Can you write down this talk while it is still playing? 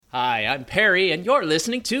Hi, I'm Perry, and you're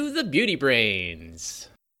listening to The Beauty Brains.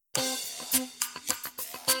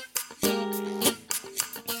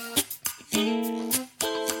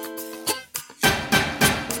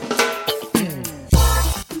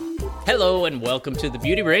 Hello and welcome to The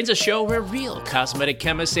Beauty Brains, a show where real cosmetic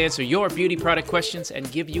chemists answer your beauty product questions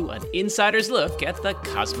and give you an insider's look at the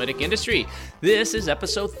cosmetic industry. This is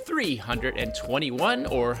episode 321,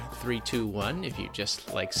 or 321 if you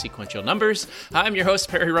just like sequential numbers. I'm your host,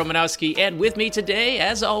 Perry Romanowski, and with me today,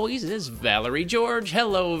 as always, is Valerie George.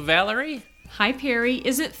 Hello, Valerie. Hi, Perry.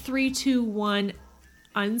 Is it 321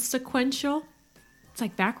 unsequential? It's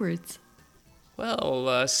like backwards.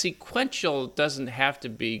 Well, sequential doesn't have to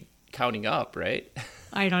be counting up, right?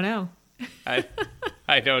 I don't know.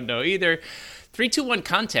 I don't know either. 321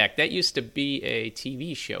 Contact, that used to be a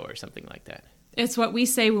TV show or something like that. It's what we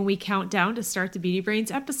say when we count down to start the Beauty Brains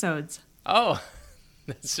episodes. Oh,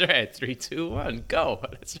 that's right. 3, 2, 1, go.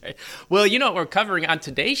 That's right. Well, you know what we're covering on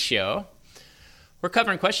today's show? We're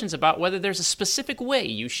covering questions about whether there's a specific way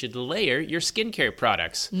you should layer your skincare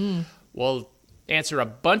products. We'll answer a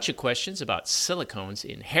bunch of questions about silicones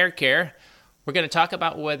in hair care. We're going to talk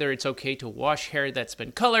about whether it's okay to wash hair that's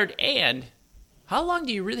been colored, and how long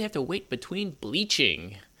do you really have to wait between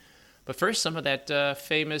bleaching? But first, some of that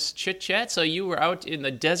famous chit-chat. So you were out in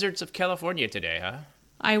the deserts of California today, huh?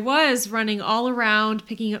 I was running all around,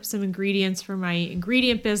 picking up some ingredients for my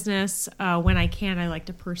ingredient business. When I can, I like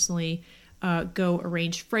to personally go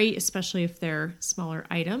arrange freight, especially if they're smaller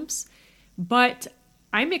items. But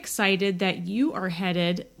I'm excited that you are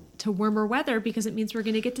headed to warmer weather because it means we're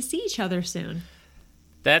going to get to see each other soon.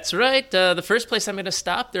 That's right. The first place I'm going to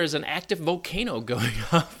stop, there's an active volcano going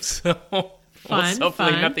up. So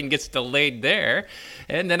hopefully nothing gets delayed there.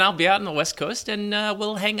 And then I'll be out on the West Coast and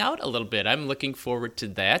we'll hang out a little bit. I'm looking forward to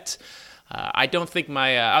that. I don't think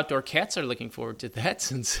my outdoor cats are looking forward to that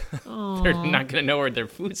since they're not going to know where their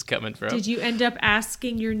food's coming from. Did you end up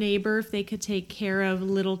asking your neighbor if they could take care of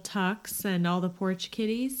little Tux and all the porch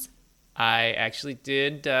kitties? I actually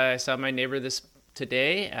did. I saw my neighbor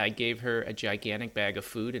today. I gave her a gigantic bag of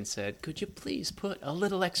food and said, could you please put a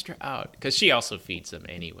little extra out? Because she also feeds them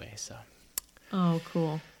anyway. So. Oh,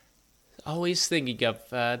 cool. Always thinking of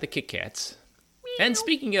the Kit Kats. Meow. And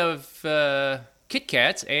speaking of Kit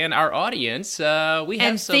Kats and our audience, we have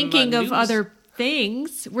and some thinking news. Of other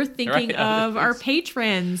things, we're thinking of our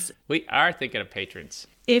patrons. We are thinking of patrons.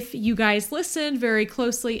 If you guys listened very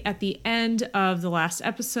closely at the end of the last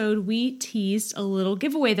episode, we teased a little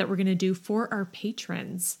giveaway that we're going to do for our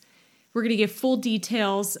patrons. We're going to give full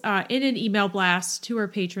details in an email blast to our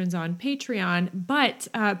patrons on Patreon. But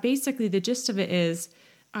basically, the gist of it is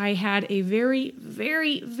I had a very,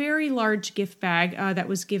 very, very large gift bag that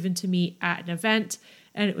was given to me at an event.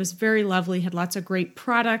 And it was very lovely, had lots of great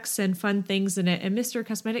products and fun things in it. And Mr.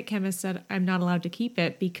 Cosmetic Chemist said, I'm not allowed to keep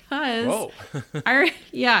it because,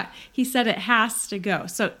 he said it has to go.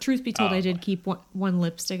 So truth be told, I did keep one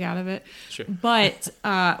lipstick out of it. Sure. But,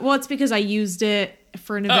 it's because I used it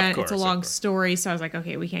for an event. It's a long story. So I was like,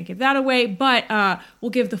 okay, we can't give that away. But we'll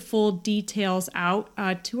give the full details out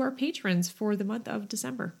to our patrons for the month of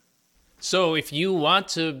December. So if you want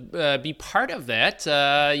to be part of that,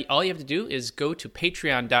 all you have to do is go to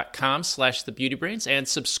patreon.com/thebeautybrains and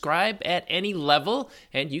subscribe at any level,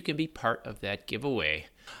 and you can be part of that giveaway.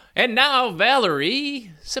 And now,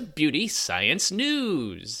 Valerie, some beauty science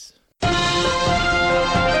news.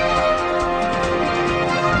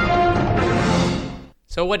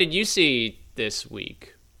 So what did you see this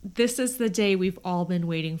week? This is the day we've all been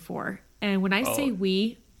waiting for. And when I say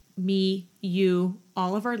we, me, you,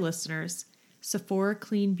 all of our listeners, Sephora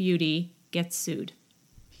Clean Beauty gets sued.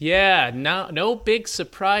 Yeah, no big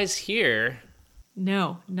surprise here.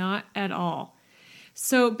 No, not at all.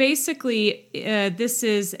 So basically, this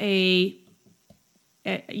is a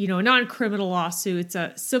non-criminal lawsuit. It's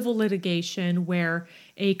a civil litigation where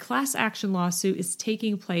a class action lawsuit is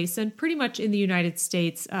taking place. And pretty much in the United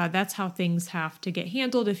States, that's how things have to get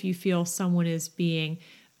handled if you feel someone is being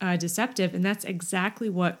deceptive. And that's exactly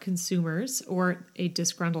what consumers or a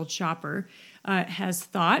disgruntled shopper has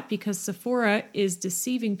thought, because Sephora is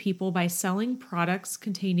deceiving people by selling products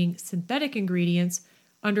containing synthetic ingredients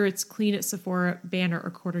under its Clean at Sephora banner,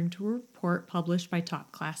 according to a report published by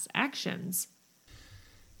Top Class Actions.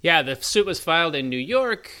 Yeah, the suit was filed in New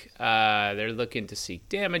York. They're looking to seek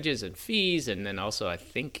damages and fees, and then also, I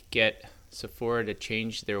think, get Sephora to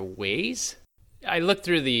change their ways. I looked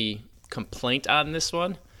through the complaint on this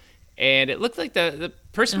one, and it looked like the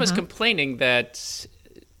person was complaining that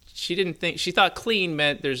she thought clean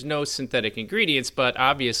meant there's no synthetic ingredients, but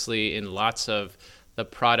obviously in lots of the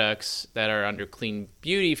products that are under clean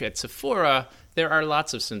beauty at Sephora, there are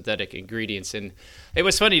lots of synthetic ingredients. And it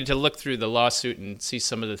was funny to look through the lawsuit and see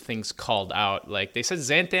some of the things called out. Like they said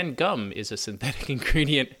xanthan gum is a synthetic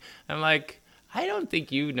ingredient. I'm like, I don't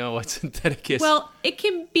think you know what synthetic is. Well, it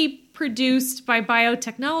can be produced by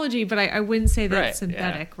biotechnology, but I wouldn't say that it's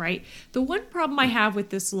synthetic, right? The one problem I have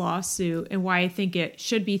with this lawsuit and why I think it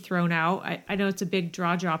should be thrown out, I know it's a big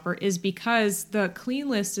draw dropper, is because the clean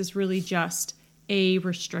list is really just a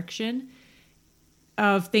restriction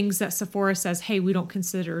of things that Sephora says, hey, we don't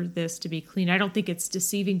consider this to be clean. I don't think it's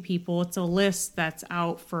deceiving people. It's a list that's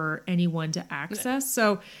out for anyone to access.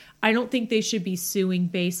 So I don't think they should be suing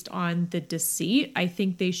based on the deceit. I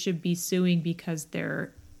think they should be suing because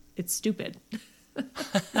it's stupid.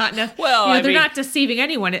 They're not deceiving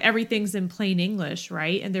anyone. Everything's in plain English,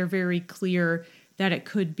 right? And they're very clear that it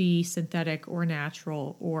could be synthetic or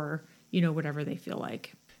natural or, whatever they feel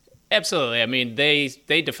like. Absolutely. I mean, they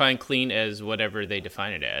define clean as whatever they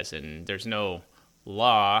define it as, and there's no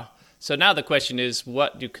law. So now the question is,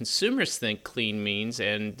 what do consumers think clean means?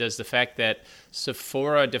 And does the fact that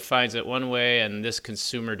Sephora defines it one way and this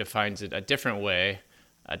consumer defines it a different way,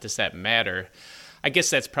 does that matter? I guess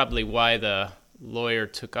that's probably why the lawyer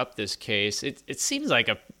took up this case. It seems like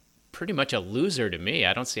pretty much a loser to me.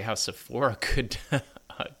 I don't see how Sephora could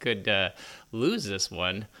lose this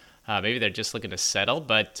one. Maybe they're just looking to settle,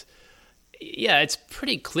 but yeah, it's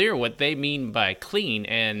pretty clear what they mean by clean,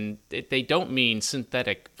 and they don't mean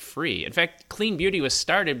synthetic free. In fact, clean beauty was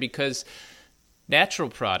started because natural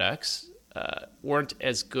products weren't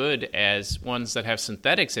as good as ones that have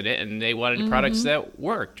synthetics in it, and they wanted products that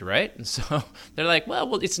worked, right? And so they're like,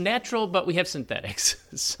 well, it's natural, but we have synthetics.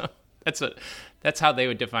 So that's how they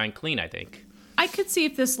would define clean, I think. I could see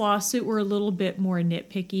if this lawsuit were a little bit more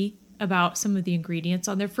nitpicky about some of the ingredients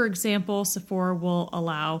on there. For example, Sephora will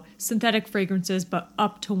allow synthetic fragrances, but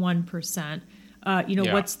up to 1%.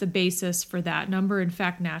 What's the basis for that number? In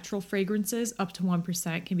fact, natural fragrances up to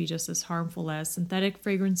 1% can be just as harmful as synthetic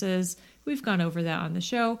fragrances. We've gone over that on the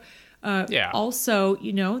show. Also,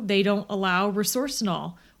 they don't allow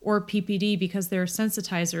resorcinol or PPD because they're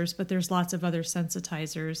sensitizers, but there's lots of other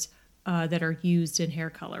sensitizers that are used in hair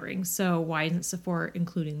coloring. So why isn't Sephora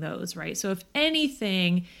including those, right? So if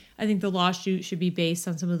anything, I think the lawsuit should be based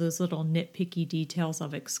on some of those little nitpicky details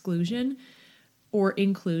of exclusion or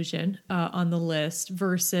inclusion on the list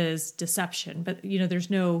versus deception. But, there's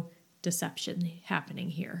no deception happening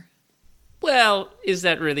here. Well, is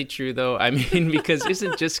that really true, though? I mean, because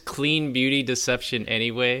isn't just clean beauty deception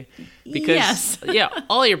anyway? Because, yes.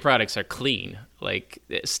 All your products are clean. Like,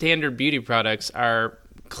 standard beauty products are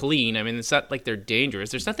clean. I mean, it's not like they're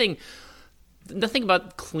dangerous. There's nothing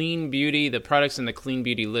about clean beauty, the products in the clean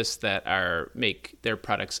beauty list that make their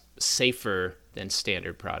products safer than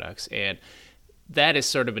standard products. And that is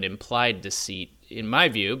sort of an implied deceit in my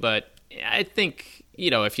view. But I think,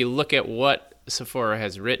 if you look at what Sephora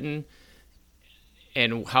has written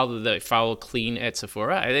and how they follow clean at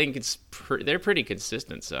Sephora, I think they're pretty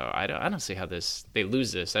consistent. So I don't see how they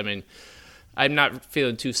lose this. I mean, I'm not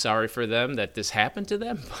feeling too sorry for them that this happened to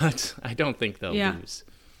them, but I don't think they'll lose.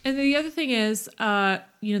 And the other thing is,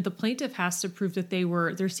 the plaintiff has to prove that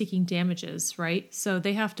they're seeking damages, right? So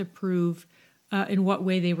they have to prove in what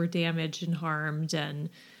way they were damaged and harmed. And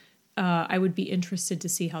I would be interested to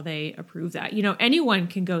see how they approve that. Anyone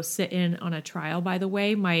can go sit in on a trial, by the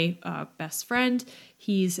way. My best friend,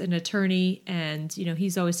 he's an attorney, and,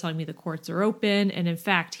 he's always telling me the courts are open. And in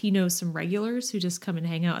fact, he knows some regulars who just come and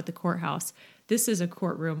hang out at the courthouse. This is a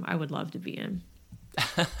courtroom I would love to be in.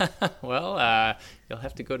 Well, you'll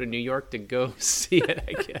have to go to New York to go see it,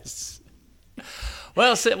 I guess.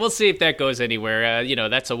 Well, we'll see if that goes anywhere.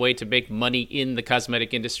 That's a way to make money in the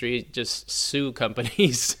cosmetic industry. Just sue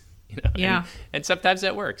companies. And sometimes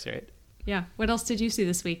that works, right? Yeah. What else did you see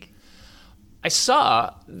this week? I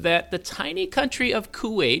saw that the tiny country of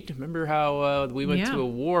Kuwait, remember how we went to a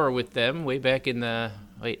war with them way back in the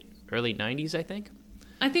early 90s, I think?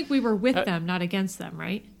 I think we were with them, not against them,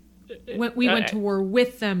 right? We went to war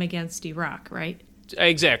with them against Iraq, right?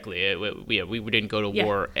 Exactly. We didn't go to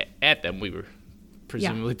war at them. We were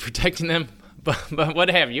presumably protecting them. But what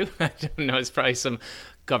have you? I don't know. It's probably some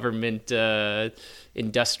government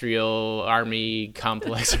industrial army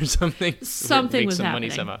complex or something. Something was happening. Money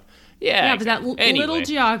somehow. Yeah, but that little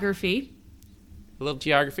geography. A little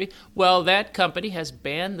geography. Well, that company has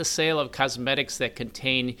banned the sale of cosmetics that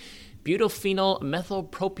contain butylphenyl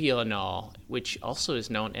methylpropionol, which also is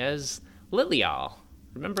known as Lilial.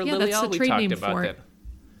 Remember Lilial? We talked about that.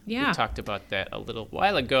 Yeah. We talked about that a little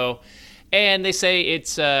while ago. And they say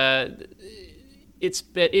it's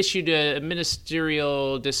issued a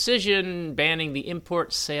ministerial decision banning the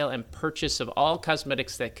import, sale, and purchase of all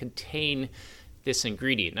cosmetics that contain this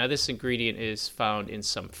ingredient. Now, this ingredient is found in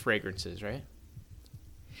some fragrances, right?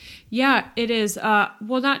 Yeah, it is.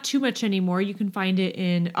 Well, not too much anymore. You can find it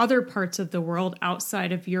in other parts of the world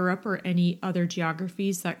outside of Europe or any other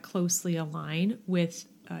geographies that closely align with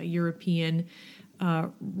European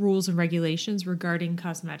rules and regulations regarding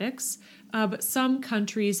cosmetics. But some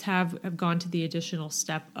countries have gone to the additional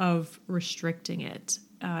step of restricting it.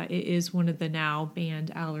 It is one of the now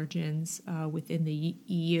banned allergens within the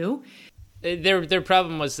EU. Their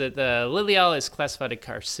problem was that the Lilial is classified a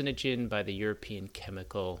carcinogen by the European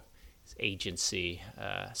Chemical Agency.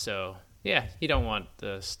 So, yeah, you don't want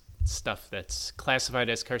the stuff that's classified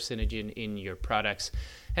as carcinogen in your products.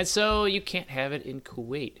 And so you can't have it in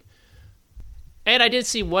Kuwait. And I did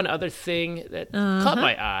see one other thing that caught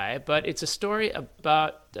my eye, but it's a story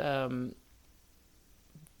about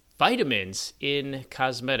vitamins in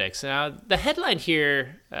cosmetics. Now, the headline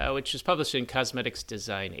here, which was published in Cosmetics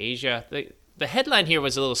Design Asia, the headline here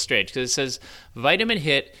was a little strange because it says, vitamin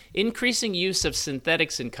hit, increasing use of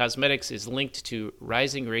synthetics in cosmetics is linked to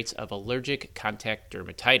rising rates of allergic contact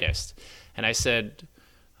dermatitis. And I said,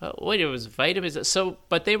 wait, it was vitamins? So,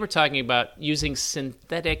 but they were talking about using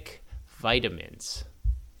synthetic vitamins.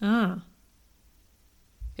 Yeah,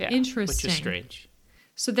 interesting. Which is strange.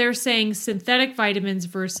 So they're saying synthetic vitamins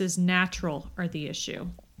versus natural are the issue.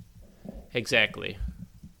 Exactly.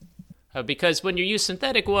 Because when you use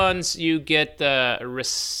synthetic ones, you get the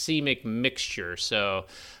racemic mixture. So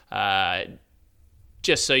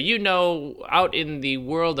just so you know, out in the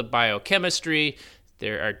world of biochemistry,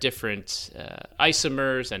 there are different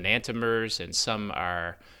isomers and enantiomers, and some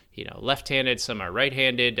are left-handed, some are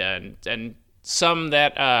right-handed, and some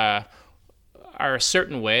that are a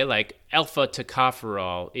certain way, like alpha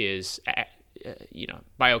tocopherol is,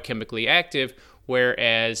 biochemically active,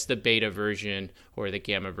 whereas the beta version or the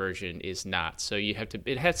gamma version is not. So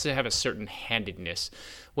it has to have a certain handedness.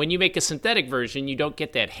 When you make a synthetic version, you don't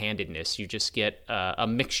get that handedness. You just get a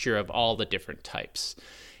mixture of all the different types.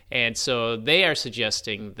 And so they are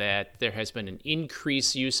suggesting that there has been an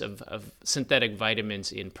increased use of synthetic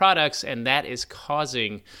vitamins in products, and that is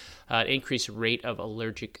causing an increased rate of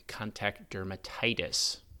allergic contact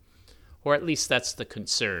dermatitis. Or at least that's the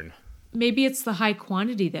concern. Maybe it's the high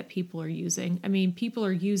quantity that people are using. I mean, people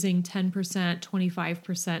are using 10%, 25%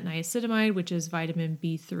 niacinamide, which is vitamin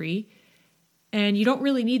B3. And you don't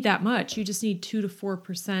really need that much. You just need 2 to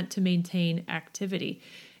 4% to maintain activity.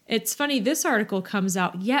 It's funny, this article comes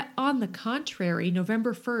out yet on the contrary,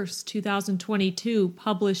 November 1st, 2022,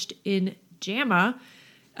 published in JAMA.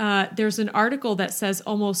 There's an article that says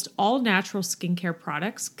almost all natural skincare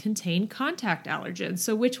products contain contact allergens.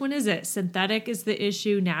 So which one is it? Synthetic is the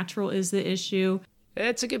issue, natural is the issue.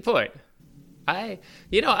 That's a good point. I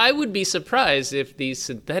would be surprised if these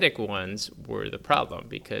synthetic ones were the problem,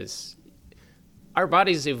 because our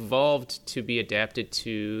bodies evolved to be adapted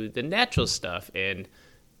to the natural stuff, and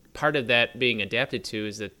part of that being adapted to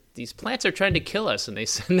is that these plants are trying to kill us, and they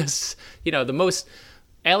send us, the most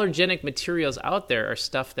allergenic materials out there are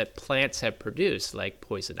stuff that plants have produced, like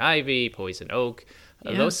poison ivy, poison oak,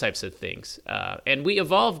 those types of things. And we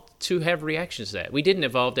evolved to have reactions to that. We didn't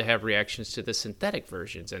evolve to have reactions to the synthetic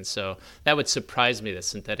versions. And so that would surprise me that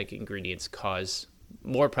synthetic ingredients cause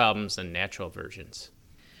more problems than natural versions.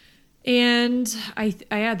 And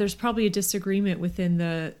there's probably a disagreement within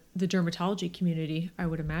the dermatology community, I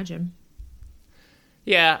would imagine.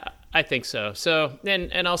 Yeah, I think so. So,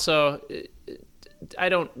 and also, I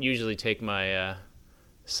don't usually take my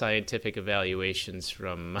scientific evaluations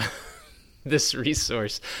from this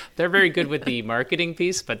resource. They're very good with the marketing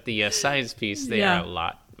piece, but the science piece, they are a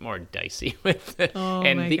lot more dicey with it. Oh,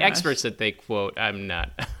 and the experts that they quote, I'm not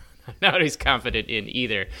always confident in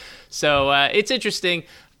either. So it's interesting.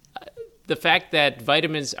 The fact that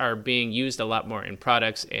vitamins are being used a lot more in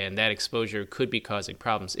products and that exposure could be causing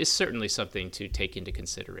problems is certainly something to take into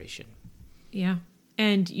consideration. Yeah.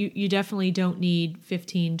 And you definitely don't need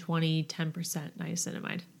 15, 20, 10%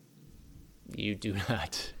 niacinamide. You do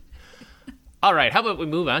not. All right. How about we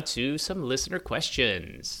move on to some listener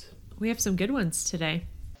questions? We have some good ones today.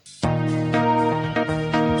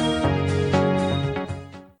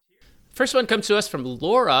 First one comes to us from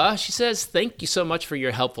Laura. She says, thank you so much for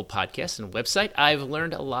your helpful podcast and website. I've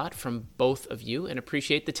learned a lot from both of you and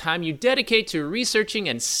appreciate the time you dedicate to researching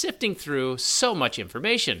and sifting through so much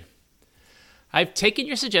information. I've taken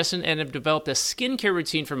your suggestion and have developed a skincare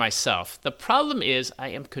routine for myself. The problem is I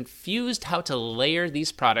am confused how to layer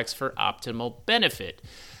these products for optimal benefit.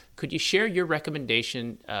 Could you share your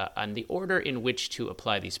recommendation on the order in which to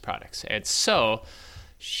apply these products? And so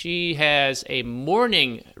she has a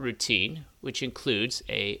morning routine, which includes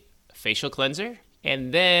a facial cleanser,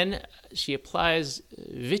 And then she applies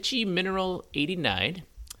Vichy Mineral 89,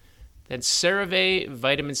 then CeraVe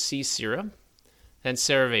Vitamin C Serum, then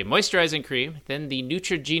CeraVe Moisturizing Cream, then the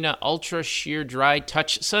Neutrogena Ultra Sheer Dry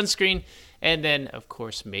Touch Sunscreen, and then, of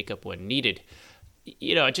course, makeup when needed.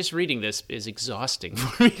 Just reading this is exhausting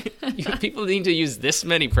for me. People need to use this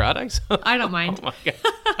many products? I don't mind. Oh, my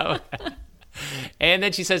God. Oh. And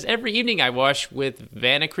then she says, every evening I wash with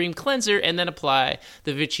Vanicream Cleanser and then apply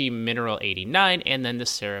the Vichy Mineral 89 and then the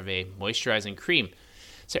CeraVe Moisturizing Cream.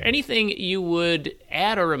 Is there anything you would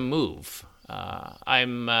add or remove?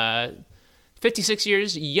 I'm 56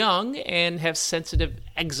 years young and have sensitive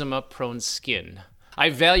eczema-prone skin. I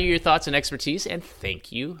value your thoughts and expertise, and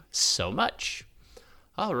thank you so much.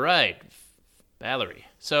 All right, Valerie.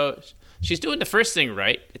 So she's doing the first thing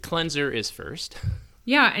right. The cleanser is first.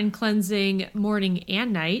 Yeah, and cleansing morning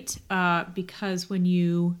and night because when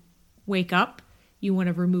you wake up, you want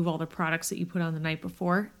to remove all the products that you put on the night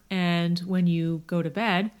before. And when you go to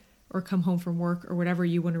bed or come home from work or whatever,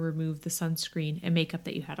 you want to remove the sunscreen and makeup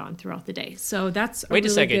that you had on throughout the day. So that's a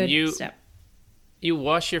really good step. You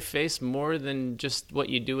wash your face more than just what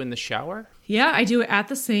you do in the shower? Yeah, I do it at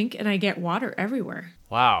the sink, and I get water everywhere.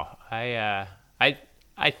 Wow, I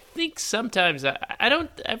think sometimes I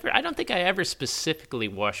don't think I ever specifically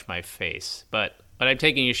wash my face, but when I'm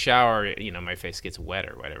taking a shower, my face gets wet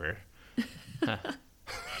or whatever.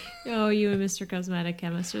 Oh, you and Mr. Cosmetic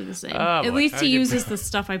Chemist are the same. Oh, at least he uses the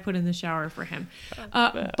stuff I put in the shower for him.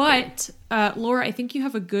 But Laura, I think you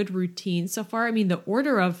have a good routine so far. I mean, the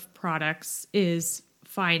order of products is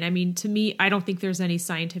fine. I mean, to me, I don't think there's any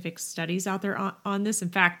scientific studies out there on this. In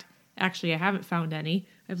fact, actually, I haven't found any.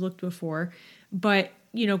 I've looked before. But,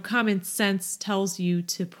 common sense tells you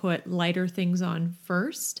to put lighter things on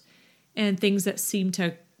first and things that seem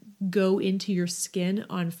to go into your skin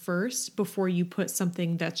on first before you put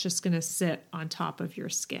something that's just going to sit on top of your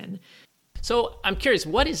skin. So I'm curious,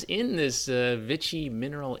 what is in this Vichy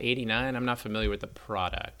Mineral 89? I'm not familiar with the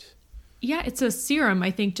product. Yeah, it's a serum,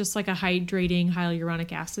 I think, just like a hydrating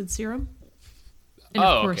hyaluronic acid serum. And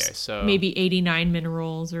of course, okay. So maybe 89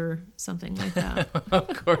 minerals or something like that.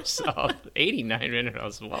 Of course, 89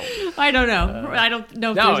 minerals. Well, I don't know. I don't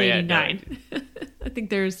know if there's 89. No. I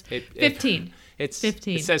think there's 15. It's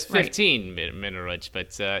 15. It says 15 minerals,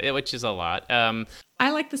 but which is a lot.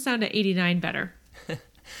 I like the sound of 89 better.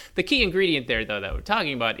 The key ingredient there, though, that we're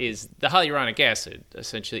talking about is the hyaluronic acid.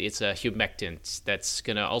 Essentially, it's a humectant that's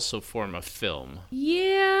going to also form a film.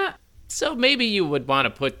 Yeah. So maybe you would want to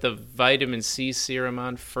put the vitamin C serum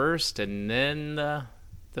on first and then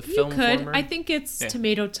the film former? You could. former? I think it's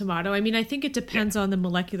tomato. I mean, I think it depends on the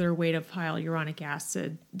molecular weight of hyaluronic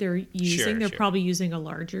acid they're using. They're probably using a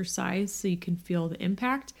larger size so you can feel the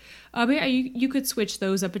impact. But yeah, you could switch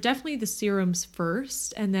those up. But definitely the serums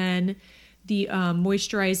first and then the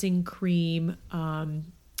moisturizing cream.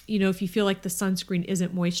 If you feel like the sunscreen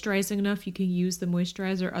isn't moisturizing enough, you can use the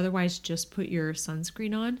moisturizer. Otherwise, just put your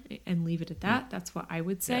sunscreen on and leave it at that. That's what I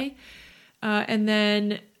would say. Yeah. And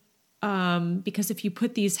then because if you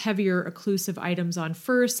put these heavier occlusive items on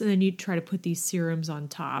first and then you try to put these serums on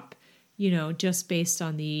top, just based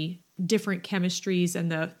on the different chemistries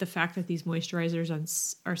and the fact that these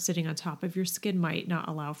moisturizers are sitting on top of your skin might not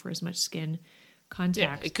allow for as much skin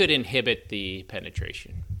contact. Yeah, it could inhibit the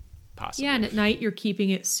penetration. Possibly. Yeah, and at night you're keeping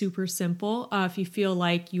it super simple. If you feel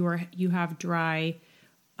like you have dry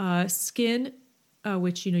skin,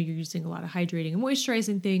 which you're using a lot of hydrating and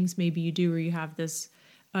moisturizing things, maybe you do, or you have this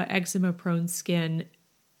eczema-prone skin.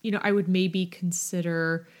 I would maybe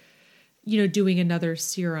consider, doing another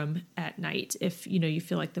serum at night if you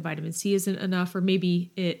feel like the vitamin C isn't enough, or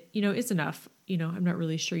maybe it is enough. I'm not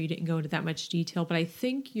really sure. You didn't go into that much detail, but I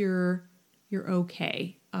think you're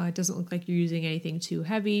okay. It doesn't look like you're using anything too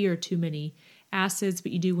heavy or too many acids,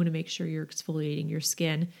 but you do want to make sure you're exfoliating your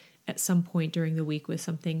skin at some point during the week with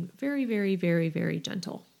something very, very, very, very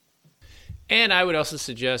gentle. And I would also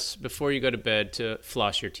suggest before you go to bed to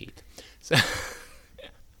floss your teeth. So,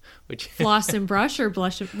 floss and brush or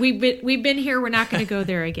blush? We've been here. We're not going to go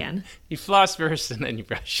there again. You floss first and then you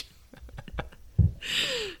brush.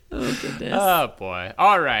 Oh, goodness. Oh, boy.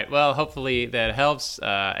 All right. Well, hopefully that helps.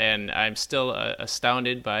 And I'm still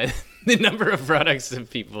astounded by the number of products that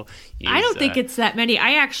people use. I don't think it's that many.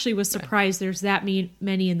 I actually was surprised there's that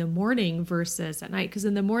many in the morning versus at night. Because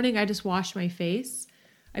in the morning, I just wash my face.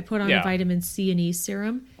 I put on the vitamin C and E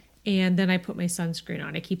serum. And then I put my sunscreen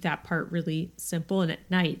on. I keep that part really simple. And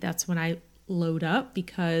at night, that's when I load up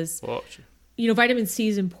because... vitamin C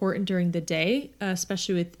is important during the day,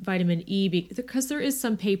 especially with vitamin E, because there is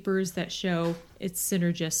some papers that show it's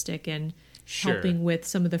synergistic and helping with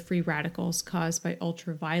some of the free radicals caused by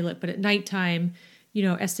ultraviolet. But at nighttime,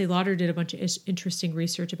 Estee Lauder did a bunch of interesting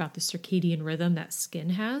research about the circadian rhythm that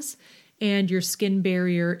skin has. And your skin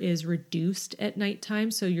barrier is reduced at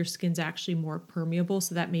nighttime, so your skin's actually more permeable.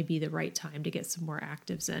 So that may be the right time to get some more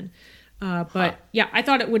actives in. But yeah, I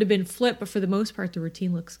thought it would have been flipped, but for the most part, the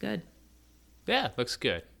routine looks good. Yeah, looks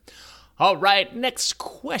good. All right, next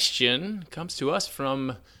question comes to us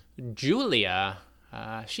from Julia.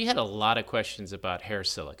 She had a lot of questions about hair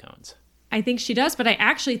silicones. I think she does, but I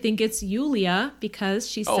actually think it's Yulia because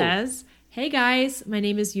she says, "Hey guys, my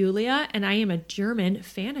name is Yulia and I am a German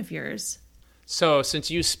fan of yours." So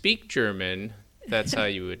since you speak German, that's how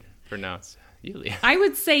you would pronounce Yulia. I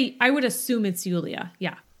would assume it's Yulia.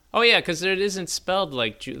 Yeah. Oh yeah, because it isn't spelled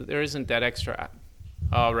like there isn't that extra.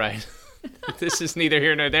 All right. This is neither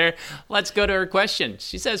here nor there. Let's go to her question.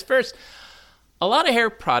 She says, first, a lot of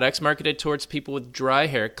hair products marketed towards people with dry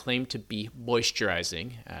hair claim to be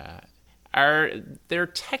moisturizing. Are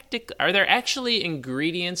there actually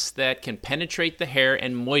ingredients that can penetrate the hair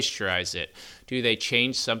and moisturize it? Do they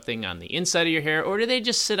change something on the inside of your hair, or do they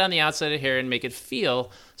just sit on the outside of the hair and make it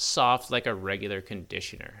feel soft like a regular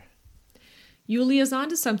conditioner? Yulia's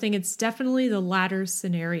onto something. It's definitely the latter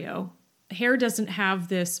scenario. Hair doesn't have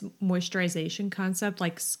this moisturization concept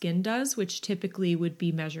like skin does, which typically would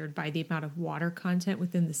be measured by the amount of water content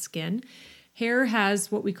within the skin. Hair has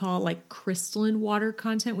what we call like crystalline water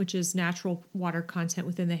content, which is natural water content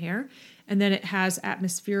within the hair. And then it has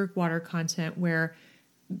atmospheric water content where,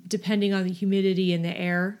 depending on the humidity in the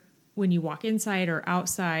air, when you walk inside or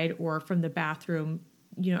outside or from the bathroom,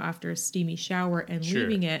 after a steamy shower and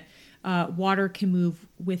leaving it, water can move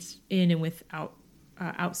within and without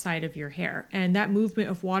outside of your hair. And that movement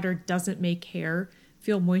of water doesn't make hair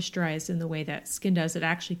feel moisturized in the way that skin does. It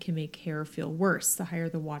actually can make hair feel worse the higher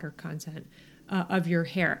the water content of your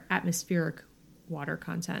hair, atmospheric water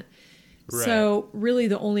content. Right. So really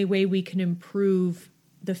the only way we can improve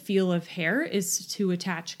the feel of hair is to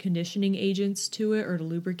attach conditioning agents to it or to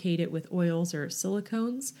lubricate it with oils or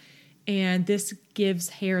silicones. And this gives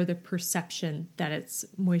hair the perception that it's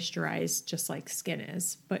moisturized just like skin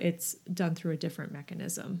is, but it's done through a different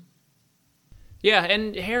mechanism. Yeah,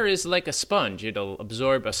 and hair is like a sponge. It'll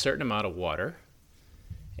absorb a certain amount of water,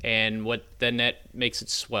 and that makes it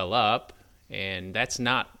swell up, and that's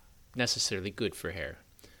not necessarily good for hair.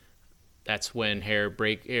 That's when hair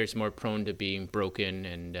is more prone to being broken,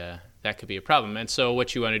 and that could be a problem. And so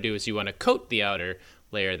what you want to do is you want to coat the outer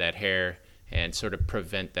layer of that hair and sort of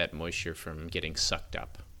prevent that moisture from getting sucked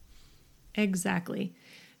up. Exactly.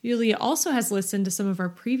 Yulia also has listened to some of our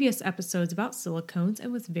previous episodes about silicones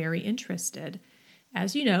and was very interested.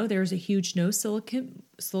 As you know, there's a huge no silicone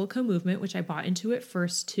movement, which I bought into at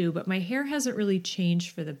first too, but my hair hasn't really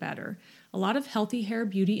changed for the better. A lot of healthy hair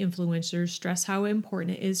beauty influencers stress how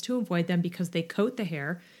important it is to avoid them because they coat the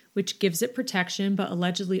hair, which gives it protection, but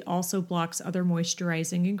allegedly also blocks other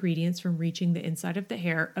moisturizing ingredients from reaching the inside of the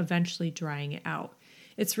hair, eventually drying it out.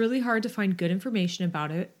 It's really hard to find good information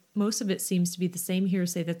about it. Most of it seems to be the same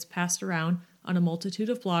hearsay that's passed around on a multitude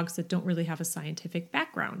of blogs that don't really have a scientific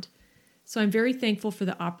background. So I'm very thankful for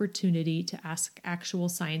the opportunity to ask actual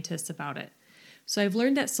scientists about it. So I've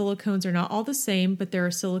learned that silicones are not all the same, but there are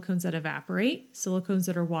silicones that evaporate, silicones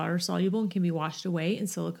that are water soluble and can be washed away, and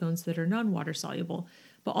silicones that are non-water soluble.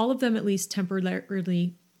 But all of them at least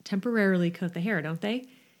temporarily coat the hair, don't they?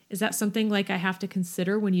 Is that something like I have to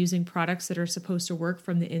consider when using products that are supposed to work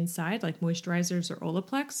from the inside, like moisturizers or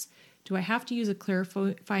Olaplex? Do I have to use a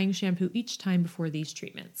clarifying shampoo each time before these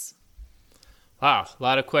treatments? Wow, a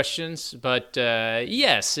lot of questions. But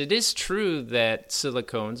yes, it is true that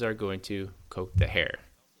silicones are going to coat the hair.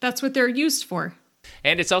 That's what they're used for.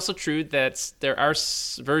 And it's also true that there are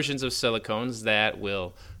versions of silicones that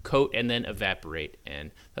will coat and then evaporate.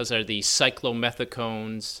 And those are the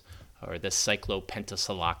cyclomethicones or the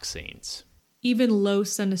cyclopentasiloxanes. Even low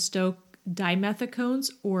cenostoic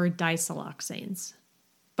dimethicones or disiloxanes.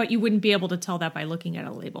 But you wouldn't be able to tell that by looking at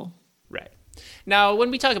a label. Right. Now,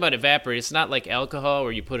 when we talk about evaporate, it's not like alcohol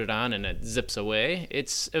where you put it on and it zips away.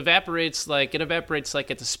 It evaporates like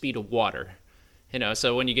at the speed of water.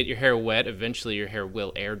 So when you get your hair wet, eventually your hair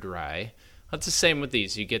will air dry. That's the same with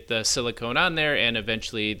these. You get the silicone on there, and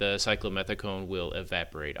eventually the cyclomethicone will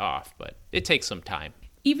evaporate off. But it takes some time.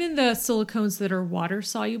 Even the silicones that are water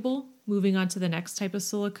soluble, moving on to the next type of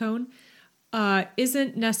silicone,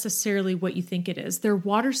 isn't necessarily what you think it is. They're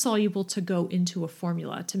water soluble to go into a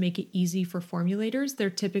formula to make it easy for formulators. They're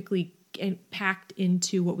typically packed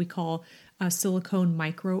into what we call silicone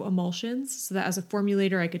microemulsions, so that as a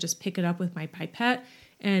formulator, I could just pick it up with my pipette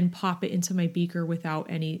and pop it into my beaker without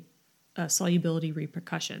any solubility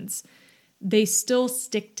repercussions. They still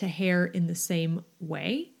stick to hair in the same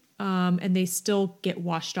way, and they still get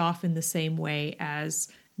washed off in the same way as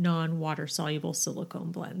non-water soluble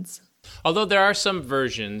silicone blends. Although there are some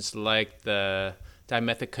versions like the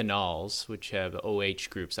dimethicanols, which have OH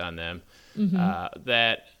groups on them,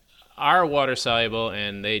 that are water soluble,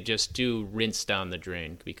 and they just do rinse down the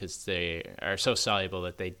drain because they are so soluble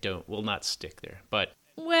that they will not stick there. But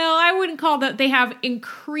well, I wouldn't call that, they have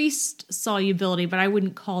increased solubility, but I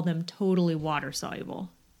wouldn't call them totally water soluble.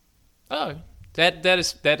 Oh, that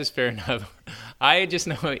is fair enough. I just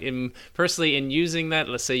know personally in using that,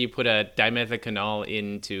 let's say you put a dimethicanol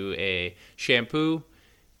into a shampoo,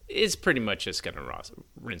 it's pretty much just going to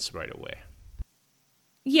rinse right away.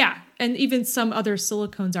 Yeah, and even some other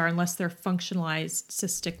silicones are, unless they're functionalized to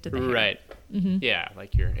stick to the hair. Right. Yeah,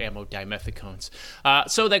 like your amodimethicones.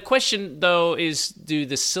 So that question, though, is do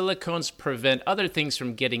the silicones prevent other things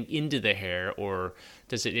from getting into the hair, or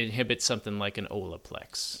does it inhibit something like an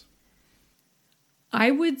Olaplex?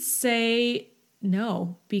 I would say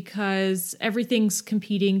no, because everything's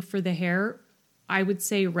competing for the hair. I would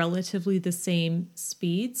say relatively the same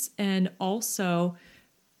speeds. And also,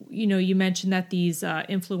 you mentioned that these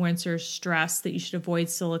influencers stress that you should avoid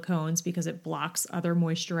silicones because it blocks other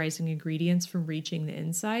moisturizing ingredients from reaching the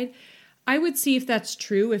inside. I would see if that's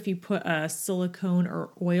true if you put a silicone or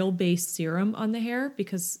oil-based serum on the hair,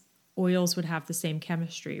 because oils would have the same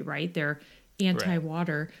chemistry, right? They're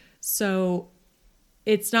anti-water. Right. So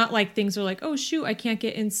it's not like things are like, oh, shoot, I can't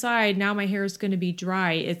get inside. Now my hair is going to be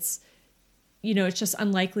dry. It's just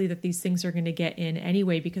unlikely that these things are going to get in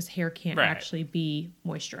anyway because hair can't actually be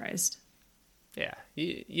moisturized. Yeah.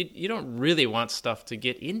 You don't really want stuff to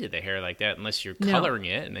get into the hair like that unless you're coloring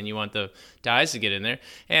it, and then you want the dyes to get in there.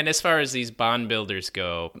 And as far as these bond builders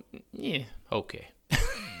go, okay.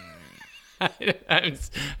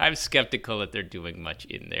 I'm skeptical that they're doing much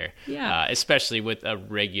in there, especially with a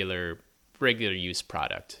regular use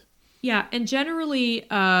product. Yeah, and generally,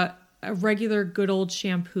 a regular good old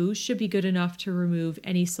shampoo should be good enough to remove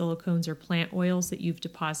any silicones or plant oils that you've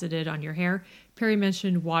deposited on your hair. Perry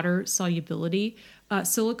mentioned water solubility.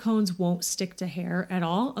 Silicones won't stick to hair at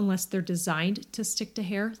all unless they're designed to stick to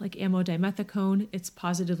hair, like amodimethicone. It's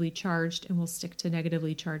positively charged and will stick to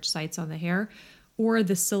negatively charged sites on the hair. Or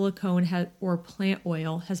the silicone or plant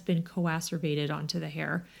oil has been coacervated onto the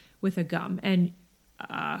hair with a gum. And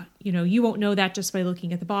you won't know that just by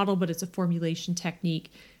looking at the bottle, but it's a formulation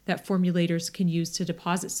technique that formulators can use to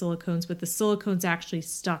deposit silicones, but the silicone's actually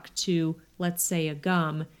stuck to, let's say, a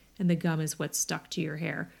gum, and the gum is what's stuck to your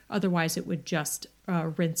hair. Otherwise, it would just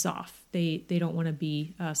rinse off. They don't want to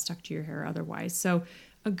be stuck to your hair otherwise. So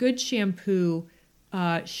a good shampoo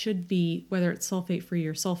should be, whether it's sulfate-free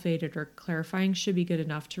or sulfated or clarifying, should be good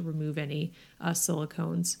enough to remove any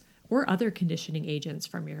silicones or other conditioning agents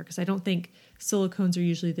from your hair, because I don't think silicones are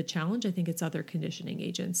usually the challenge. I think it's other conditioning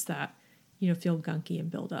agents that, feel gunky and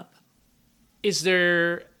build up. Is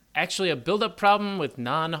there actually a buildup problem with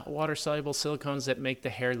non-water soluble silicones that make the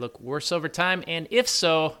hair look worse over time? And if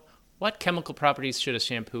so, what chemical properties should a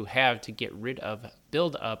shampoo have to get rid of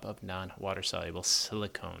buildup of non-water soluble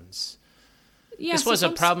silicones? Yeah, this was a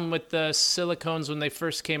problem with the silicones when they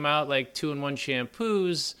first came out, like 2-in-1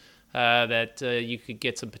 shampoos, that you could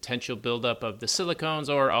get some potential buildup of the silicones,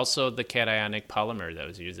 or also the cationic polymer that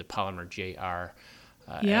was used, the polymer JR,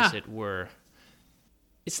 as it were.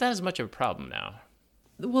 It's not as much of a problem now.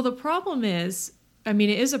 Well, the problem is, it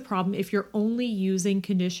is a problem if you're only using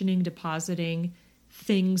conditioning, depositing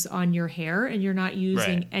things on your hair, and you're not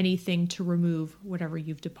using anything to remove whatever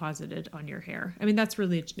you've deposited on your hair. That's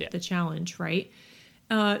really the challenge, right?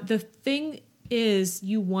 The thing is,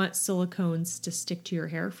 you want silicones to stick to your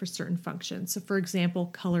hair for certain functions. So for example,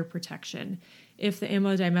 color protection. If the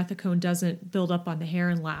amodimethicone doesn't build up on the hair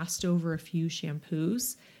and last over a few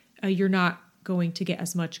shampoos, you're not going to get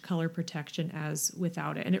as much color protection as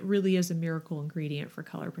without it. And it really is a miracle ingredient for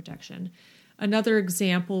color protection. Another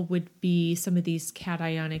example would be some of these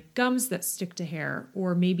cationic gums that stick to hair,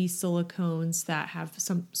 or maybe silicones that have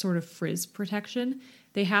some sort of frizz protection.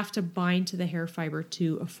 They have to bind to the hair fiber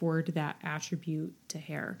to afford that attribute to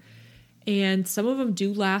hair. And some of them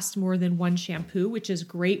do last more than one shampoo, which is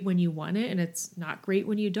great when you want it, and it's not great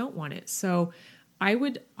when you don't want it. So I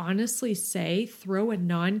would honestly say throw a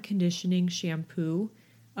non-conditioning shampoo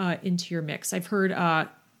into your mix. I've heard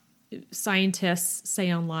scientists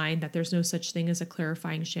say online that there's no such thing as a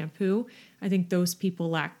clarifying shampoo. I think those people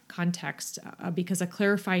lack context because a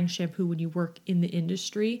clarifying shampoo, when you work in the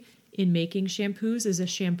industry in making shampoos, is a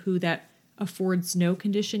shampoo that affords no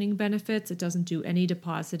conditioning benefits. It doesn't do any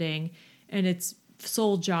depositing, and its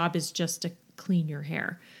sole job is just to clean your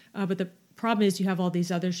hair. But the problem is you have all these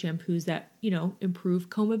other shampoos that, improve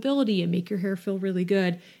combability and make your hair feel really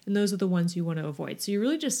good. And those are the ones you want to avoid. So you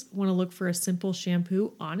really just want to look for a simple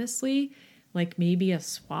shampoo, honestly, like maybe a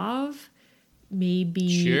Suave,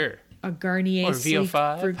 maybe a Garnier or Sleek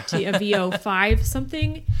VO5. a VO5,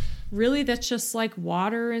 something really that's just like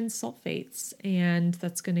water and sulfates. And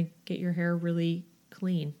that's going to get your hair really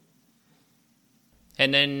clean.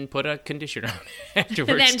 And then put a conditioner on it afterwards.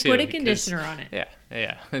 And then put a conditioner on it.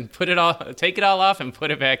 Yeah. And take it all off and put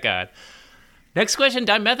it back on. Next question.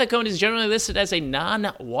 Dimethicone is generally listed as a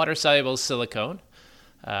non-water soluble silicone.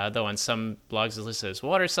 Though on some blogs it's listed as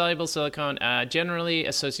water-soluble silicone, generally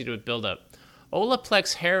associated with buildup.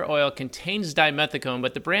 Olaplex hair oil contains dimethicone,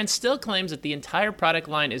 but the brand still claims that the entire product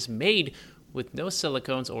line is made with no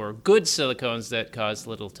silicones or good silicones that cause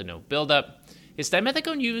little to no buildup. Is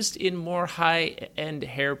dimethicone used in more high-end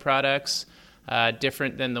hair products,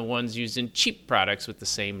 different than the ones used in cheap products with the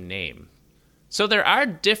same name? So there are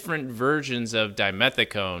different versions of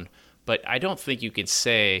dimethicone, but I don't think you could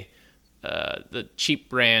say the cheap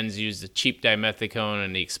brands use the cheap dimethicone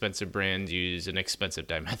and the expensive brands use an expensive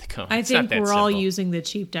dimethicone. I think we're all using the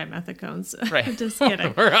cheap dimethicones. Right. I'm just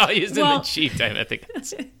kidding. We're all using the cheap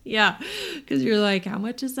dimethicones. Yeah, because you're like, how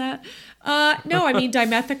much is that? No, I mean,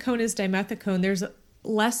 dimethicone is dimethicone. There's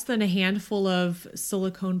less than a handful of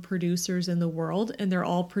silicone producers in the world, and they're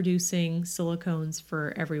all producing silicones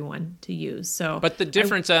for everyone to use. But the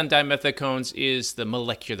difference on dimethicones is the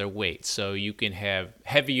molecular weight. So you can have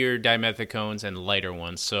heavier dimethicones and lighter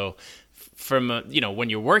ones. So from when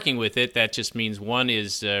you're working with it, that just means one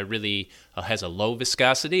is really has a low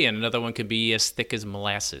viscosity, and another one could be as thick as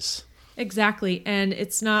molasses. Exactly, and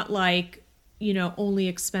it's not like only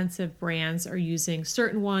expensive brands are using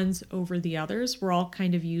certain ones over the others. We're all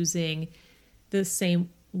kind of using the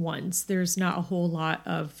same ones. There's not a whole lot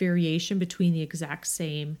of variation between the exact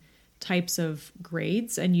same types of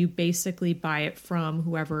grades, and you basically buy it from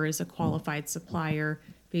whoever is a qualified supplier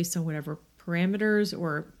based on whatever parameters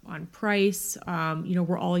or on price.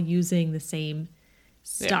 We're all using the same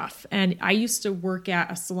stuff. Yeah. And I used to work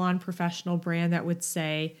at a Salon Professional brand that would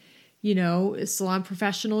say, Salon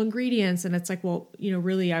Professional ingredients. And it's like, well,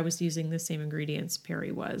 really I was using the same ingredients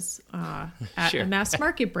Perry was at a mass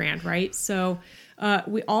market brand, right? So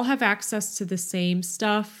we all have access to the same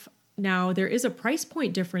stuff. Now, there is a price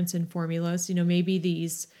point difference in formulas. Maybe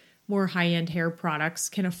these more high-end hair products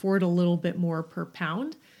can afford a little bit more per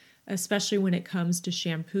pound, especially when it comes to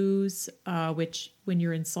shampoos, which when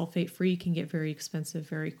you're in sulfate-free can get very expensive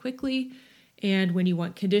very quickly. And when you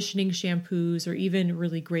want conditioning shampoos or even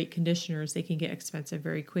really great conditioners, they can get expensive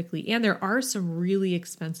very quickly. And there are some really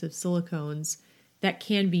expensive silicones that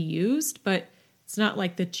can be used, but it's not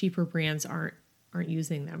like the cheaper brands aren't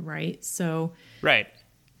using them, right? So right.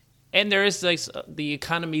 And there is like the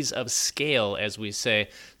economies of scale, as we say.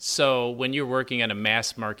 So when you're working on a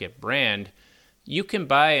mass market brand, you can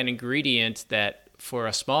buy an ingredient that for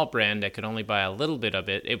a small brand that could only buy a little bit of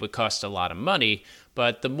it, it would cost a lot of money.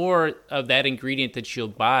 But the more of that ingredient that you'll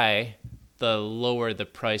buy, the lower the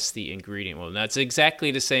price the ingredient will. Now, it's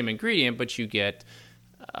exactly the same ingredient, but you get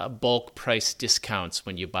bulk price discounts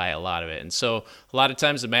when you buy a lot of it. And so a lot of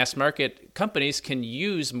times the mass market companies can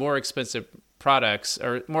use more expensive products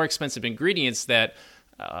or more expensive ingredients that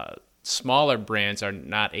smaller brands are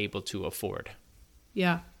not able to afford.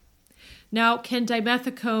 Yeah. Now, can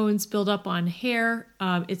dimethicones build up on hair?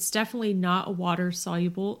 It's definitely not a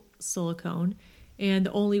water-soluble silicone, and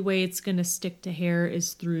the only way it's going to stick to hair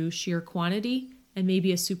is through sheer quantity and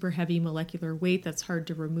maybe a super heavy molecular weight that's hard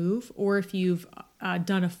to remove, or if you've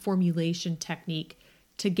done a formulation technique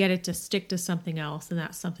to get it to stick to something else, and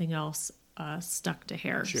that something else stuck to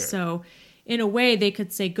hair. Sure. So in a way, they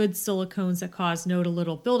could say good silicones that cause no to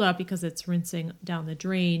little buildup because it's rinsing down the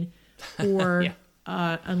drain, or... yeah.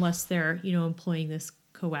 Unless they're, employing this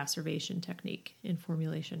co-acervation technique in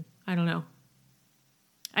formulation. I don't know.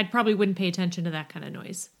 I probably wouldn't pay attention to that kind of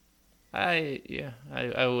noise. I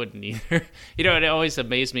wouldn't either. It always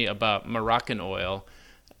amazed me about Moroccan oil,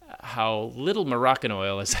 how little Moroccan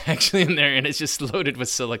oil is actually in there, and it's just loaded with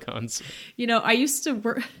silicones. I used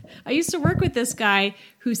to work with this guy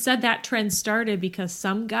who said that trend started because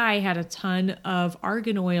some guy had a ton of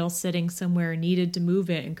argan oil sitting somewhere and needed to move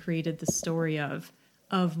it, and created the story of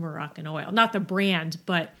Moroccan oil. Not the brand,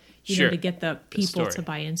 but to get the people to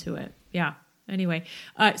buy into it. Yeah. Anyway,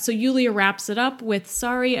 so Yulia wraps it up with,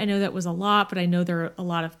 sorry, I know that was a lot, but I know there are a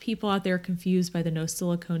lot of people out there confused by the no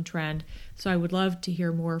silicone trend. So I would love to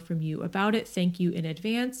hear more from you about it. Thank you in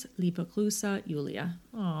advance. Liba Klusa, Yulia.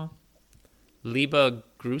 Aw. Liba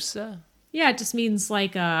Grusa? Yeah, it just means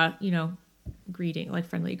like, greeting, like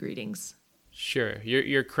friendly greetings. Sure.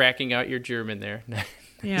 You're cracking out your German there.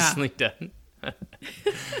 Nicely done.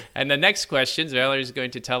 And the next question, Valerie's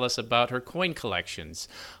going to tell us about her coin collections.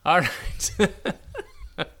 All right.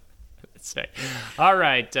 That's right. All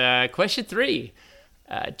right. Question 3.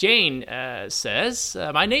 Jane says,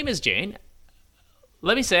 my name is Jane.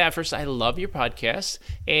 Let me say at first, I love your podcast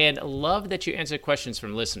and love that you answer questions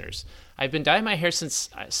from listeners. I've been dyeing my hair since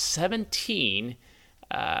 17.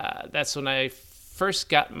 That's when I first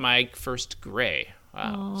got my first gray.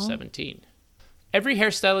 Wow, Aww. 17. Every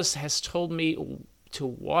hairstylist has told me to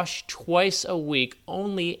wash twice a week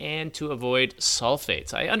only and to avoid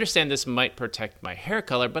sulfates. I understand this might protect my hair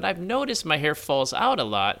color, but I've noticed my hair falls out a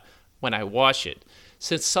lot when I wash it.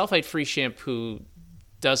 Since sulfate-free shampoo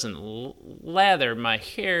doesn't lather, my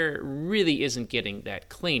hair really isn't getting that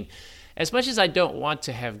clean. As much as I don't want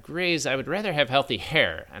to have grays, I would rather have healthy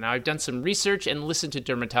hair. And I've done some research and listened to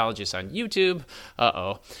dermatologists on YouTube.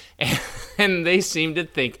 And they seem to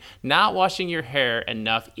think not washing your hair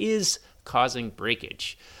enough is causing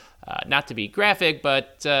breakage. Not to be graphic,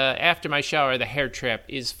 but after my shower, the hair trap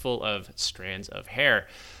is full of strands of hair.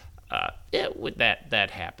 That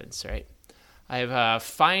happens, right? I have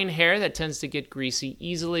fine hair that tends to get greasy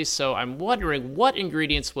easily, so I'm wondering what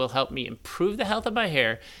ingredients will help me improve the health of my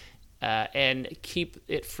hair and keep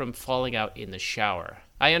it from falling out in the shower.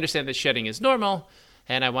 I understand that shedding is normal,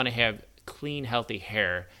 and I want to have clean, healthy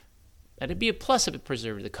hair. And it'd be a plus if it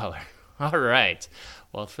preserved the color. All right.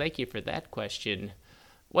 Well, thank you for that question.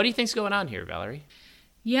 What do you think's going on here, Valerie?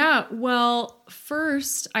 Yeah, well,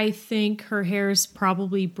 first, I think her hair is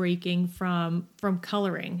probably breaking from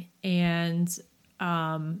coloring. And,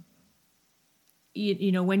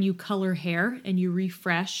 when you color hair and you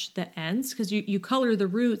refresh the ends, because you color the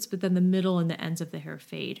roots, but then the middle and the ends of the hair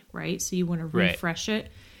fade, right? So you want to refresh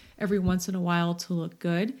it every once in a while to look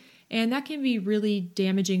good. And that can be really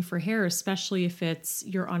damaging for hair, especially if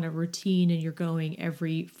you're on a routine and you're going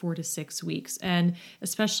every 4 to 6 weeks. And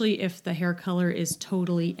especially if the hair color is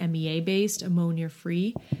totally MEA based, ammonia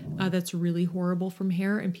free, that's really horrible from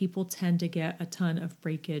hair. And people tend to get a ton of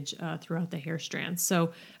breakage throughout the hair strands.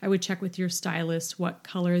 So I would check with your stylist what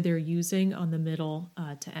color they're using on the middle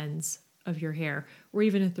to ends of your hair, or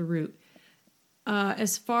even at the root.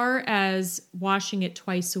 As far as washing it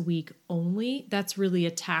twice a week only, that's really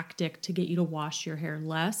a tactic to get you to wash your hair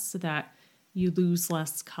less so that you lose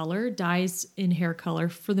less color. Dyes in hair color,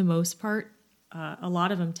 for the most part, a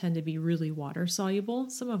lot of them tend to be really water soluble.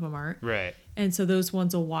 Some of them aren't. Right. And so those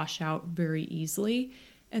ones will wash out very easily.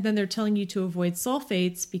 And then they're telling you to avoid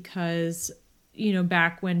sulfates because,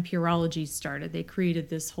 back when Pureology started, they created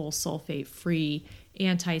this whole sulfate-free,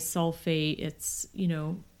 anti-sulfate. It's,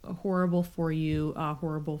 horrible for you,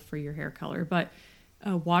 horrible for your hair color. But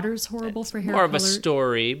water's horrible for hair color. More of a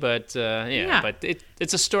story, but but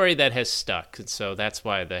it's a story that has stuck. And so that's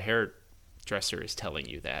why the hairdresser is telling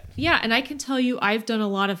you that. Yeah, and I can tell you I've done a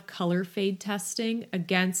lot of color fade testing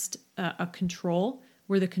against a control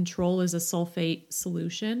where the control is a sulfate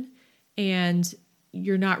solution, and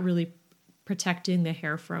you're not really protecting the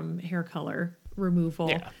hair from hair color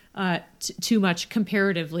removal too much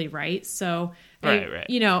comparatively, right? So, right.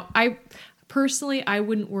 I personally, I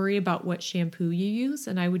wouldn't worry about what shampoo you use,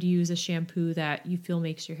 and I would use a shampoo that you feel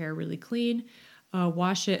makes your hair really clean.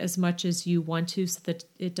 Wash it as much as you want to so that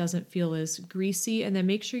it doesn't feel as greasy, and then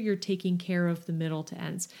make sure you're taking care of the middle to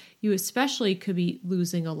ends. You especially could be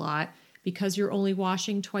losing a lot because you're only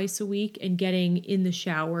washing twice a week and getting in the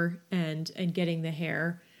shower and getting the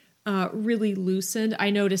hair really loosened. I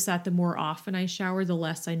notice that the more often I shower, the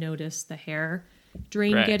less I notice the hair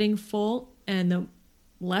drain getting full, and the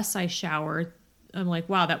less I shower, I'm like,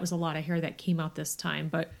 wow, that was a lot of hair that came out this time.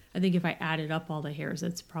 But I think if I added up all the hairs,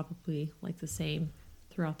 it's probably like the same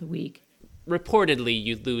throughout the week. Reportedly,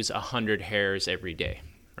 you lose 100 hairs every day,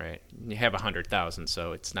 right? You have 100,000,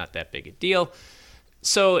 so it's not that big a deal.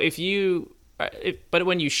 So but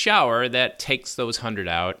when you shower, that takes those 100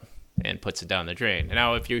 out and puts it down the drain. And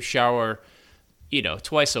now if you shower,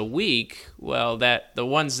 twice a week, well, the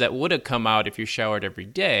ones that would have come out if you showered every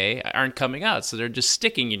day aren't coming out. So they're just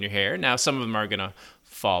sticking in your hair. Now some of them are going to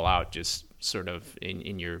fall out just sort of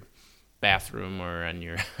in your bathroom or on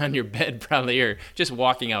your bed probably, or just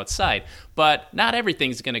walking outside. But not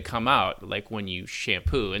everything's going to come out like when you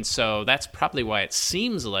shampoo. And so that's probably why it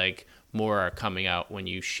seems like more are coming out when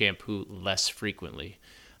you shampoo less frequently,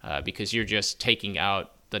 because you're just taking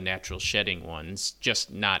out the natural shedding ones,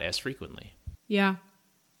 just not as frequently. Yeah.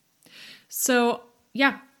 So,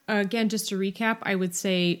 again, just to recap, I would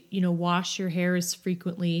say, wash your hair as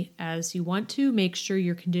frequently as you want to. Make sure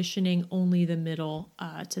you're conditioning only the middle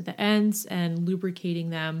to the ends and lubricating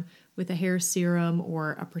them with a hair serum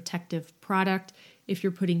or a protective product. If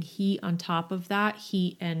you're putting heat on top of that,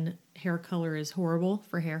 heat and hair color is horrible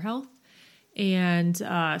for hair health. And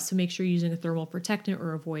so make sure you're using a thermal protectant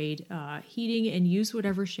or avoid heating, and use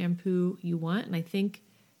whatever shampoo you want. And I think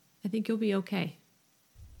you'll be okay.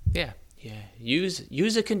 Yeah.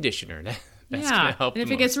 Use a conditioner. That's gonna help. And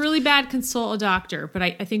if it gets really bad, consult a doctor. But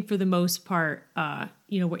I think for the most part,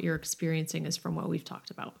 what you're experiencing is from what we've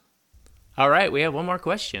talked about. All right, we have one more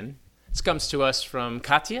question. This comes to us from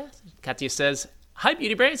Katya. Katya says, "Hi,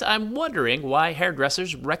 Beauty Brains. I'm wondering why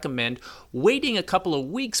hairdressers recommend waiting a couple of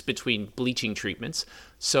weeks between bleaching treatments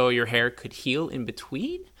so your hair could heal in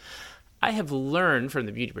between. I have learned from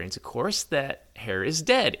the Beauty Brains, of course, that hair is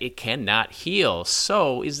dead. It cannot heal.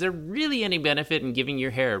 So is there really any benefit in giving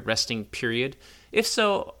your hair a resting period? If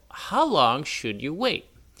so, how long should you wait?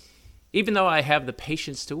 Even though I have the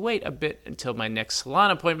patience to wait a bit until my next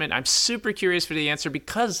salon appointment, I'm super curious for the answer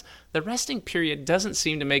because the resting period doesn't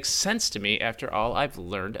seem to make sense to me after all I've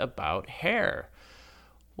learned about hair."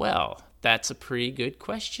 Well, that's a pretty good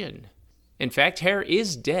question. In fact, hair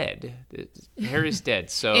is dead. Hair is dead.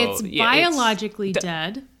 So it's biologically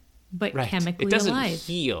dead, but right. chemically alive. It doesn't alive.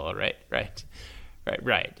 Heal, right.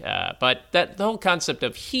 But the whole concept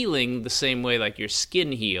of healing the same way like your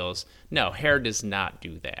skin heals, no, hair does not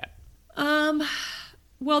do that.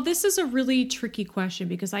 Well, this is a really tricky question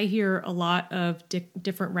because I hear a lot of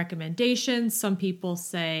different recommendations. Some people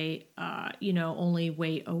say, only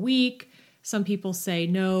wait a week. Some people say,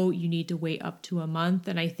 no, you need to wait up to a month.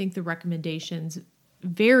 And I think the recommendations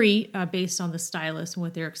vary based on the stylist and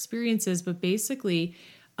what their experience is, but basically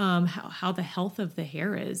how the health of the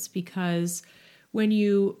hair is. Because when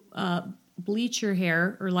you bleach your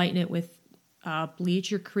hair or lighten it with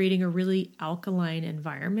bleach, you're creating a really alkaline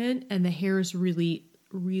environment, and the hair is really,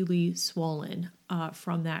 really swollen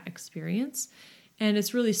from that experience. And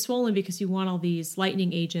it's really swollen because you want all these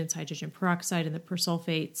lightening agents, hydrogen peroxide and the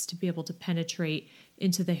persulfates, to be able to penetrate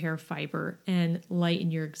into the hair fiber and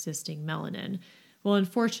lighten your existing melanin. Well,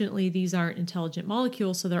 unfortunately, these aren't intelligent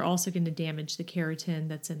molecules, so they're also going to damage the keratin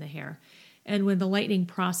that's in the hair. And when the lightening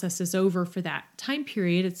process is over for that time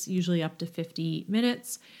period, it's usually up to 50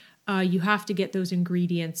 minutes, you have to get those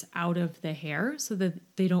ingredients out of the hair so that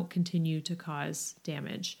they don't continue to cause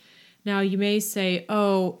damage. Now, you may say,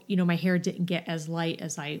 my hair didn't get as light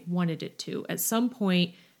as I wanted it to. At some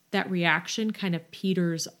point, that reaction kind of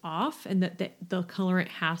peters off, and that the colorant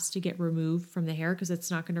has to get removed from the hair because it's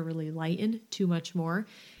not going to really lighten too much more.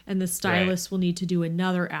 And the stylist will need to do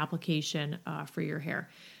another application for your hair.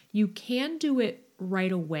 You can do it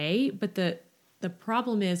right away, but the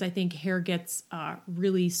problem is I think hair gets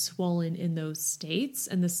really swollen in those states,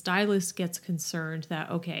 and the stylist gets concerned that,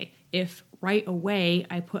 okay, if right away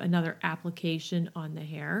I put another application on the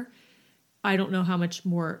hair, I don't know how much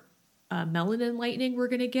more melanin lightening we're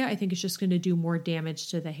going to get. I think it's just going to do more damage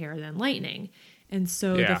to the hair than lightening. And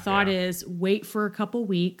so the thought is wait for a couple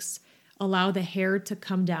weeks, allow the hair to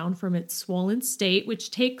come down from its swollen state, which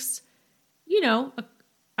takes,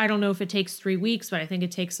 I don't know if it takes 3 weeks, but I think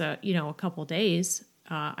it takes a couple days.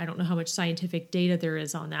 I don't know how much scientific data there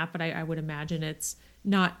is on that, but I would imagine it's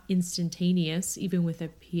not instantaneous, even with a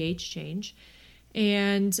pH change.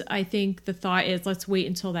 And I think the thought is let's wait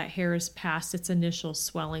until that hair is past its initial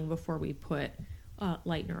swelling before we put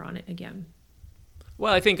lightener on it again.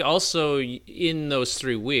 Well, I think also in those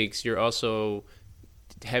 3 weeks, you're also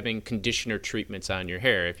having conditioner treatments on your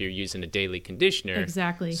hair if you're using a daily conditioner.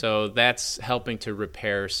 Exactly. So that's helping to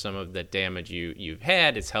repair some of the damage you've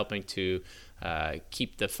had. It's helping to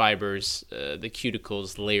keep the fibers, the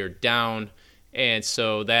cuticles layered down. And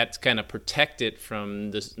so that's kind of protected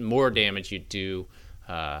from the more damage you do,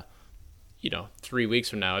 3 weeks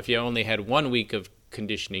from now. If you only had 1 week of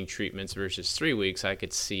conditioning treatments versus 3 weeks, I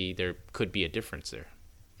could see there could be a difference there.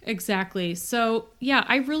 Exactly. So,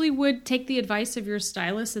 I really would take the advice of your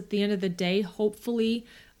stylist. At the end of the day, hopefully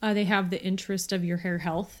they have the interest of your hair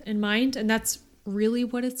health in mind. And that's really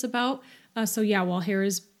what it's about. While hair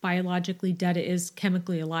is biologically dead, it is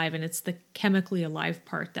chemically alive. And it's the chemically alive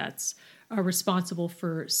part that's responsible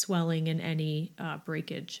for swelling and any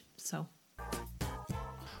breakage. So.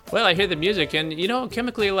 Well, I hear the music and,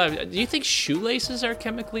 chemically alive. Do you think shoelaces are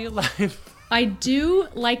chemically alive? I do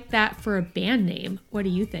like that for a band name. What do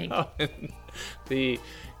you think? Oh, the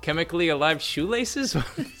chemically alive shoelaces?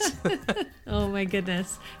 Oh, my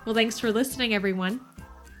goodness. Well, thanks for listening, everyone.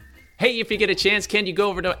 Hey, if you get a chance, can you go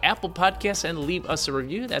over to Apple Podcasts and leave us a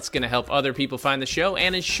review? That's going to help other people find the show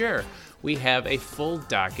and ensure we have a full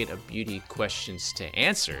docket of beauty questions to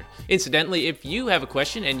answer. Incidentally, if you have a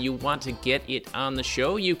question and you want to get it on the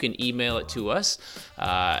show, you can email it to us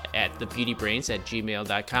at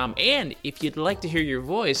thebeautybrains@gmail.com. And if you'd like to hear your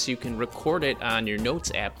voice, you can record it on your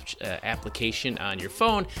notes application on your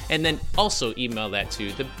phone, and then also email that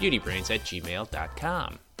to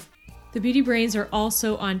thebeautybrains@gmail.com. The Beauty Brains are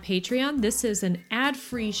also on Patreon. This is an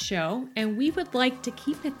ad-free show, and we would like to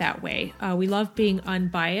keep it that way. We love being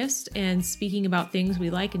unbiased and speaking about things we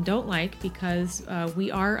like and don't like because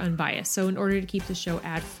we are unbiased. So in order to keep the show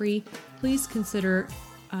ad-free, please consider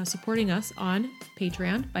supporting us on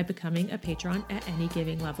Patreon by becoming a patron at any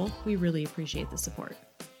giving level. We really appreciate the support.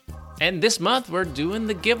 And this month, we're doing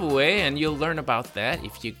the giveaway, and you'll learn about that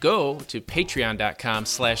if you go to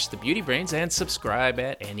patreon.com/thebeautybrains and subscribe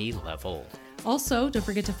at any level. Also, don't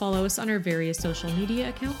forget to follow us on our various social media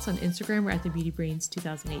accounts. On Instagram, we're at The Beauty Brains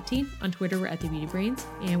 2018. On Twitter, we're at The Beauty Brains.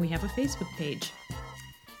 And we have a Facebook page.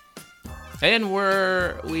 And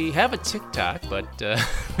we have a TikTok, but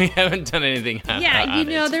we haven't done anything on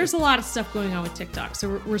it. There's a lot of stuff going on with TikTok,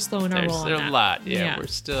 so we're slowing our roll on that. There's a lot, yeah. We're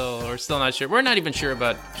still not sure. We're not even sure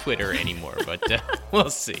about Twitter anymore, but we'll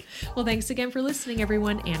see. Well, thanks again for listening,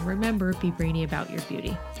 everyone, and remember, be brainy about your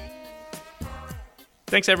beauty.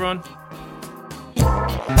 Thanks, everyone.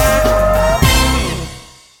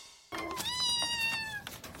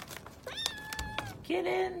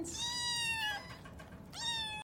 Kittens.